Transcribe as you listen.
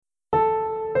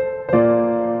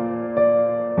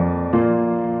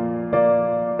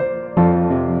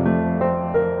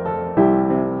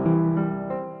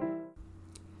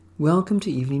Welcome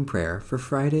to evening prayer for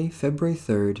Friday, February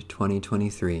 3rd,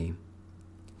 2023.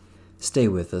 Stay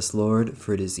with us, Lord,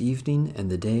 for it is evening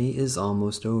and the day is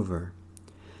almost over.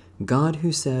 God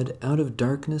who said, "Out of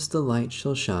darkness the light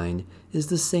shall shine," is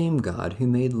the same God who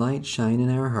made light shine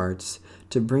in our hearts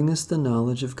to bring us the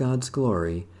knowledge of God's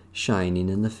glory, shining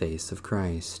in the face of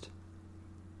Christ.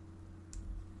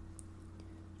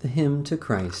 The hymn to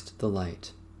Christ the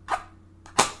Light.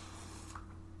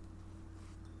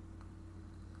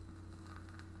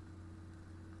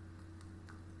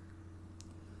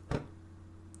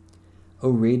 O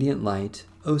radiant light,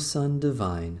 O Sun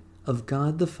divine, of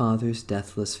God the Father's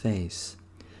deathless face,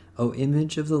 O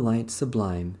image of the light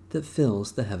sublime that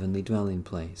fills the heavenly dwelling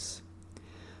place.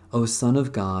 O Son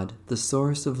of God, the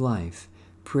source of life,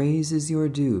 praise is your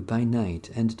due by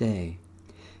night and day.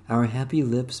 Our happy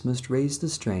lips must raise the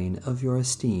strain of your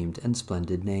esteemed and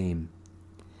splendid name.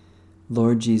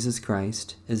 Lord Jesus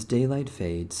Christ, as daylight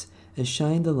fades, as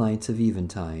shine the lights of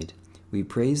eventide, we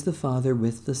praise the Father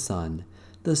with the Son,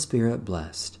 the Spirit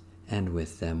blessed, and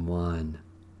with them one.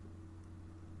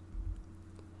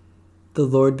 The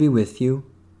Lord be with you.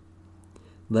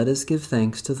 Let us give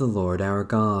thanks to the Lord our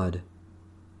God.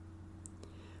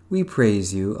 We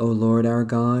praise you, O Lord our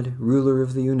God, ruler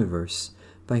of the universe,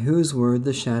 by whose word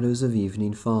the shadows of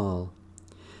evening fall.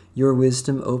 Your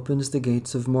wisdom opens the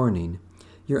gates of morning.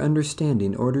 Your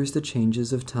understanding orders the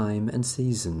changes of time and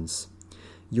seasons.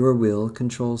 Your will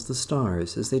controls the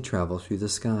stars as they travel through the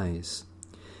skies.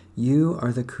 You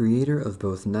are the creator of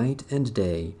both night and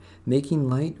day, making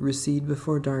light recede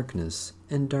before darkness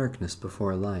and darkness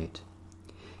before light.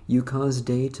 You cause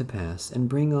day to pass and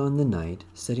bring on the night,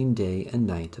 setting day and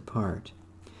night apart.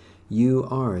 You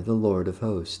are the Lord of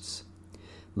hosts.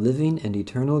 Living and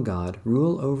eternal God,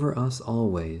 rule over us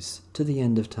always, to the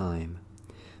end of time.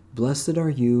 Blessed are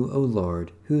you, O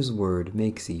Lord, whose word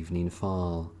makes evening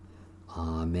fall.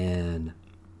 Amen.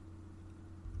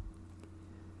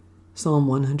 Psalm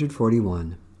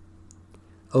 141.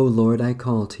 O Lord, I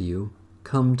call to you.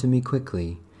 Come to me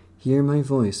quickly. Hear my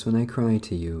voice when I cry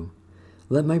to you.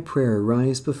 Let my prayer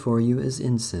rise before you as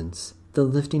incense, the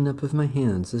lifting up of my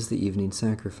hands as the evening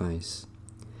sacrifice.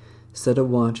 Set a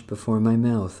watch before my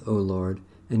mouth, O Lord,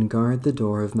 and guard the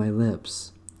door of my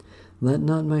lips. Let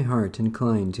not my heart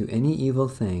incline to any evil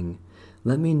thing.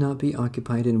 Let me not be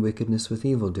occupied in wickedness with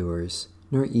evildoers,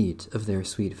 nor eat of their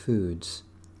sweet foods.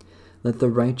 Let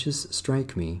the righteous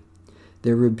strike me.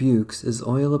 Their rebukes, as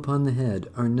oil upon the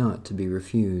head, are not to be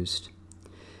refused.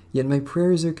 Yet my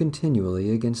prayers are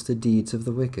continually against the deeds of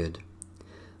the wicked.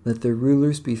 Let their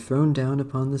rulers be thrown down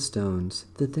upon the stones,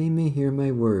 that they may hear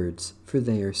my words, for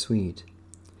they are sweet.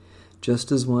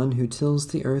 Just as one who tills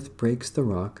the earth breaks the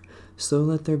rock, so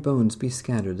let their bones be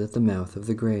scattered at the mouth of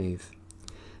the grave.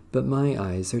 But my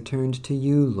eyes are turned to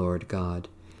you, Lord God.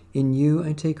 In you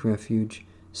I take refuge.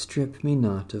 Strip me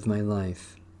not of my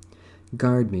life.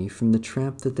 Guard me from the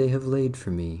trap that they have laid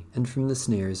for me, and from the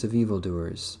snares of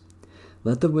evildoers.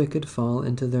 Let the wicked fall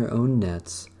into their own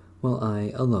nets, while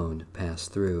I alone pass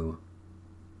through.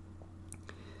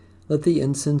 Let the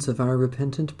incense of our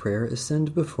repentant prayer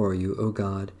ascend before you, O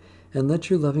God, and let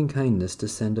your loving kindness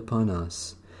descend upon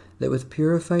us, that with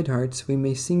purified hearts we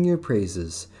may sing your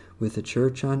praises, with the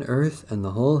church on earth and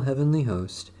the whole heavenly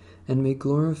host, and may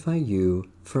glorify you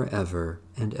forever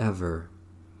and ever.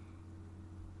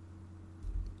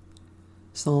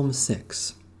 Psalm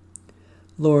 6.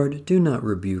 Lord, do not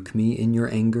rebuke me in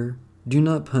your anger. Do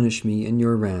not punish me in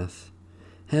your wrath.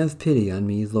 Have pity on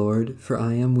me, Lord, for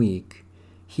I am weak.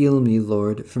 Heal me,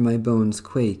 Lord, for my bones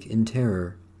quake in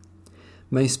terror.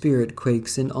 My spirit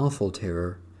quakes in awful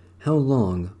terror. How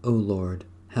long, O Lord,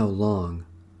 how long?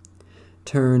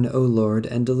 Turn, O Lord,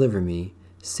 and deliver me.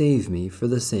 Save me for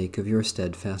the sake of your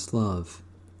steadfast love.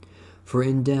 For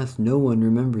in death no one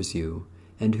remembers you,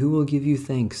 and who will give you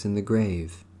thanks in the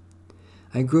grave?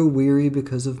 I grow weary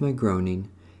because of my groaning.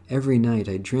 Every night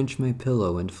I drench my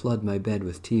pillow and flood my bed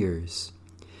with tears.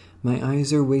 My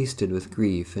eyes are wasted with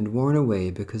grief and worn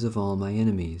away because of all my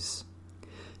enemies.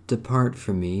 Depart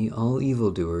from me, all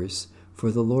evildoers, for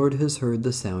the Lord has heard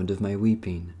the sound of my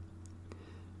weeping.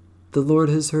 The Lord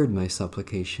has heard my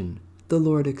supplication. The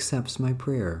Lord accepts my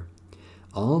prayer.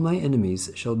 All my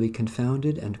enemies shall be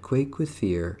confounded and quake with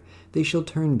fear. They shall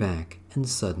turn back and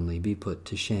suddenly be put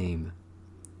to shame.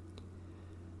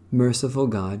 Merciful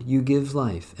God, you give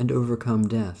life and overcome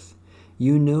death.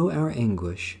 You know our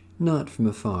anguish, not from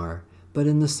afar, but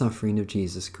in the suffering of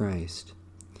Jesus Christ.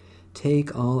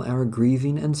 Take all our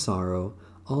grieving and sorrow,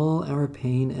 all our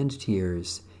pain and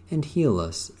tears, and heal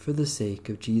us for the sake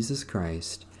of Jesus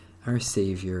Christ, our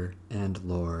Savior and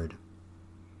Lord.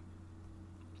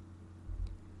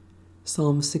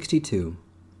 Psalm 62.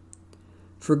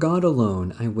 For God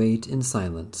alone I wait in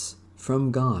silence.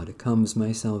 From God comes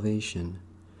my salvation.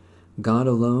 God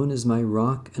alone is my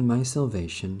rock and my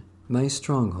salvation, my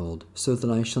stronghold, so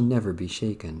that I shall never be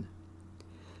shaken.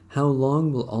 How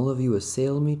long will all of you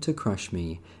assail me to crush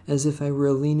me, as if I were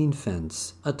a leaning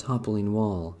fence, a toppling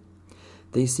wall?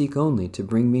 They seek only to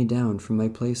bring me down from my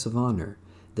place of honor.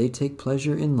 They take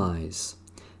pleasure in lies.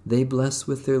 They bless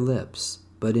with their lips,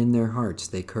 but in their hearts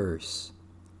they curse.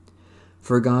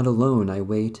 For God alone I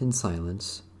wait in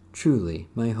silence. Truly,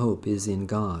 my hope is in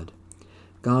God.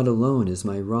 God alone is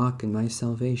my rock and my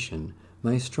salvation,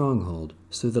 my stronghold,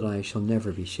 so that I shall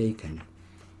never be shaken.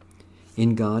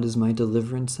 In God is my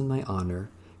deliverance and my honor.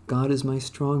 God is my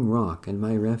strong rock and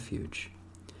my refuge.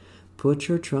 Put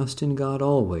your trust in God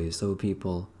always, O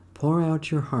people. Pour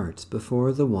out your hearts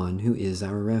before the one who is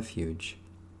our refuge.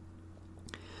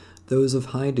 Those of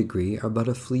high degree are but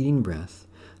a fleeting breath.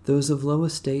 Those of low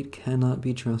estate cannot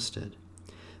be trusted.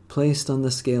 Placed on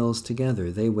the scales together,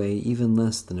 they weigh even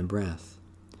less than a breath.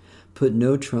 Put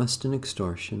no trust in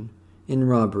extortion. In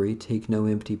robbery take no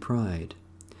empty pride.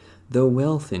 Though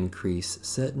wealth increase,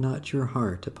 set not your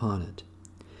heart upon it.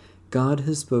 God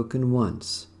has spoken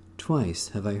once, twice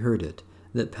have I heard it,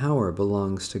 that power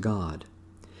belongs to God.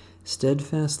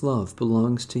 Steadfast love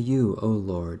belongs to you, O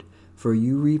Lord, for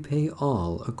you repay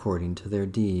all according to their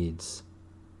deeds.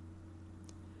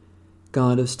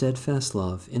 God of steadfast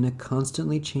love, in a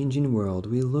constantly changing world,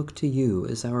 we look to you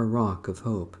as our rock of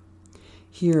hope.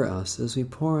 Hear us as we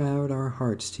pour out our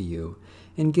hearts to you,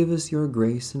 and give us your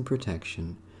grace and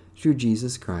protection, through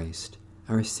Jesus Christ,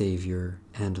 our Savior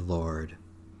and Lord.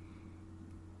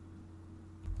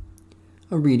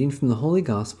 A reading from the Holy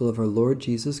Gospel of our Lord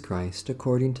Jesus Christ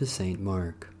according to St.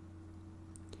 Mark.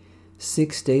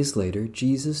 6 days later,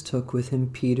 Jesus took with him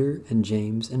Peter and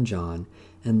James and John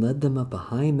and led them up a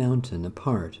high mountain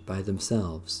apart by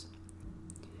themselves.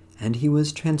 And he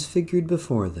was transfigured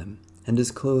before them, and his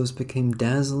clothes became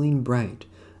dazzling bright,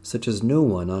 such as no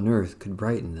one on earth could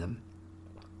brighten them.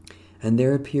 And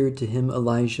there appeared to him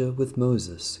Elijah with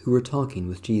Moses, who were talking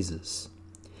with Jesus.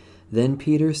 Then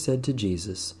Peter said to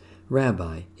Jesus,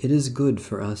 Rabbi, it is good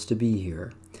for us to be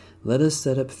here. Let us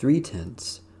set up 3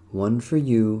 tents, one for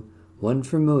you, one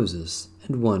for Moses,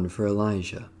 and one for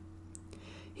Elijah.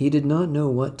 He did not know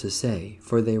what to say,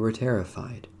 for they were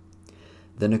terrified.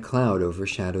 Then a cloud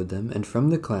overshadowed them, and from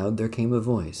the cloud there came a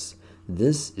voice,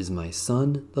 This is my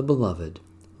Son, the Beloved.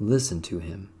 Listen to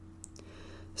him.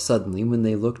 Suddenly, when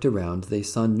they looked around, they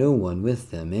saw no one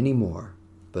with them any more,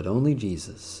 but only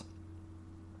Jesus.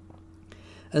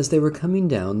 As they were coming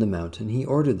down the mountain, he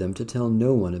ordered them to tell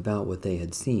no one about what they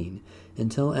had seen,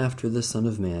 until after the Son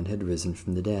of Man had risen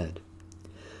from the dead.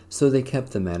 So they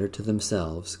kept the matter to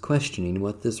themselves, questioning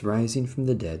what this rising from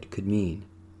the dead could mean.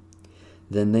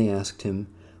 Then they asked him,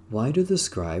 Why do the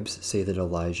scribes say that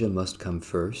Elijah must come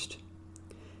first?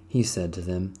 He said to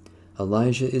them,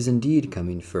 Elijah is indeed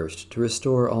coming first to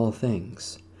restore all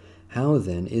things. How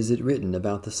then is it written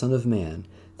about the Son of Man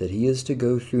that he is to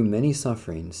go through many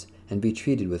sufferings and be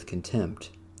treated with contempt?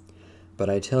 But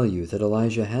I tell you that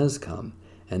Elijah has come,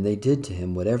 and they did to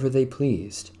him whatever they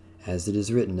pleased, as it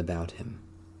is written about him.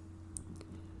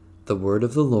 The word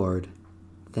of the Lord.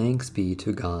 Thanks be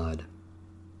to God.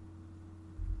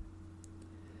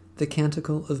 The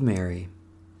Canticle of Mary.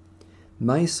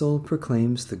 My soul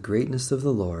proclaims the greatness of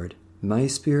the Lord. My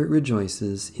spirit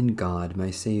rejoices in God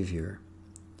my Savior.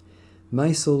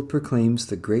 My soul proclaims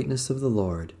the greatness of the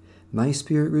Lord. My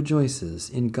spirit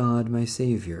rejoices in God my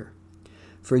Savior.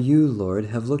 For you, Lord,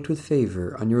 have looked with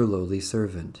favor on your lowly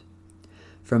servant.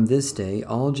 From this day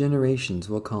all generations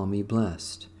will call me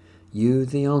blessed. You,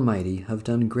 the Almighty, have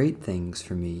done great things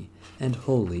for me, and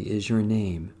holy is your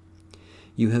name.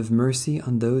 You have mercy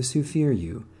on those who fear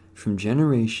you, from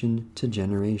generation to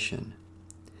generation.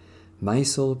 My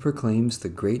soul proclaims the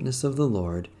greatness of the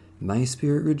Lord. My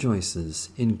spirit rejoices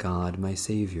in God my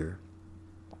Savior.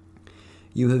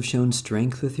 You have shown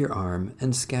strength with your arm,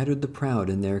 and scattered the proud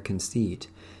in their conceit,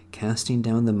 casting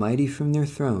down the mighty from their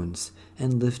thrones,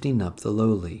 and lifting up the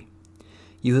lowly.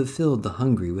 You have filled the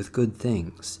hungry with good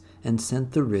things, and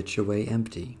sent the rich away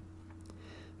empty.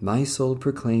 My soul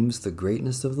proclaims the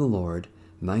greatness of the Lord.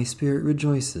 My spirit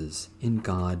rejoices in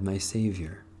God my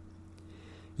Savior.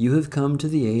 You have come to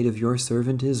the aid of your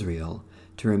servant Israel,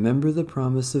 to remember the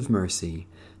promise of mercy,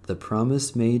 the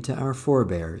promise made to our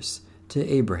forebears, to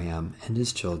Abraham and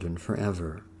his children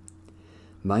forever.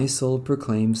 My soul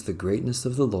proclaims the greatness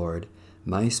of the Lord.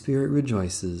 My spirit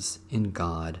rejoices in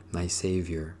God my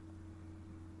Savior.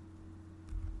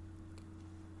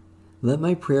 Let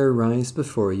my prayer rise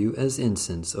before you as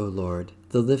incense, O Lord,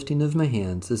 the lifting of my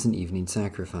hands as an evening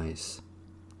sacrifice.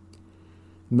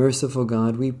 Merciful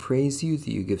God, we praise you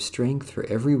that you give strength for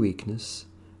every weakness,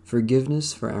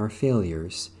 forgiveness for our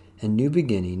failures, and new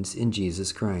beginnings in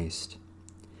Jesus Christ.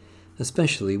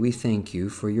 Especially we thank you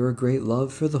for your great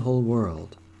love for the whole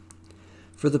world,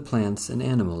 for the plants and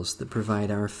animals that provide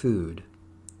our food,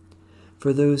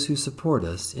 for those who support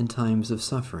us in times of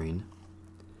suffering,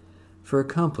 for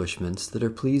accomplishments that are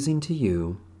pleasing to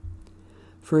you,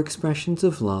 for expressions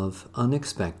of love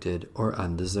unexpected or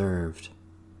undeserved.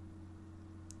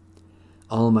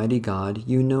 Almighty God,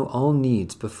 you know all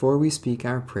needs before we speak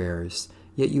our prayers,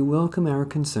 yet you welcome our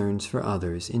concerns for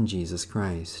others in Jesus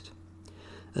Christ.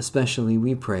 Especially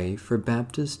we pray for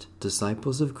Baptist,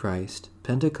 Disciples of Christ,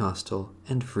 Pentecostal,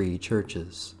 and free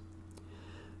churches,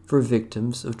 for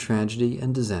victims of tragedy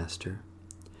and disaster,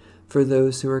 for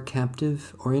those who are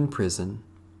captive or in prison,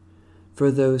 for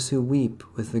those who weep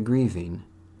with the grieving,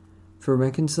 for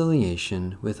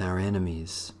reconciliation with our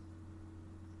enemies.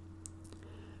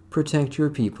 Protect your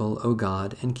people, O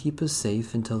God, and keep us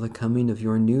safe until the coming of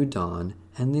your new dawn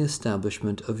and the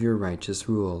establishment of your righteous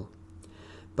rule.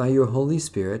 By your Holy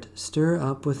Spirit, stir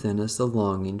up within us a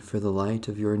longing for the light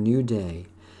of your new day,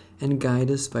 and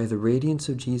guide us by the radiance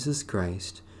of Jesus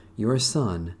Christ, your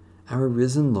Son, our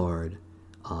risen Lord.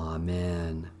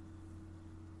 Amen.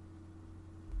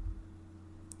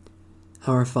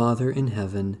 Our Father in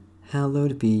heaven,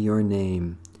 hallowed be your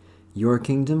name. Your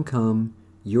kingdom come,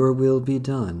 your will be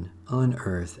done, on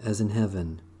earth as in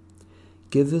heaven.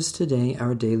 Give us today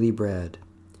our daily bread.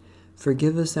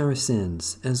 Forgive us our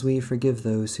sins, as we forgive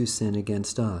those who sin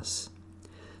against us.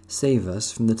 Save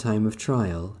us from the time of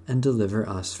trial, and deliver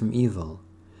us from evil.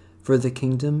 For the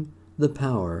kingdom, the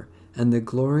power, and the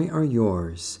glory are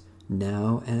yours,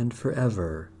 now and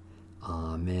forever.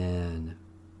 Amen.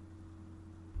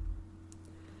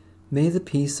 May the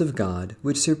peace of God,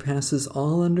 which surpasses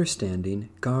all understanding,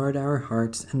 guard our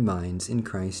hearts and minds in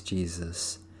Christ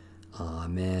Jesus.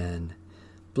 Amen.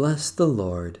 Bless the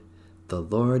Lord. The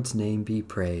Lord's name be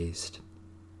praised.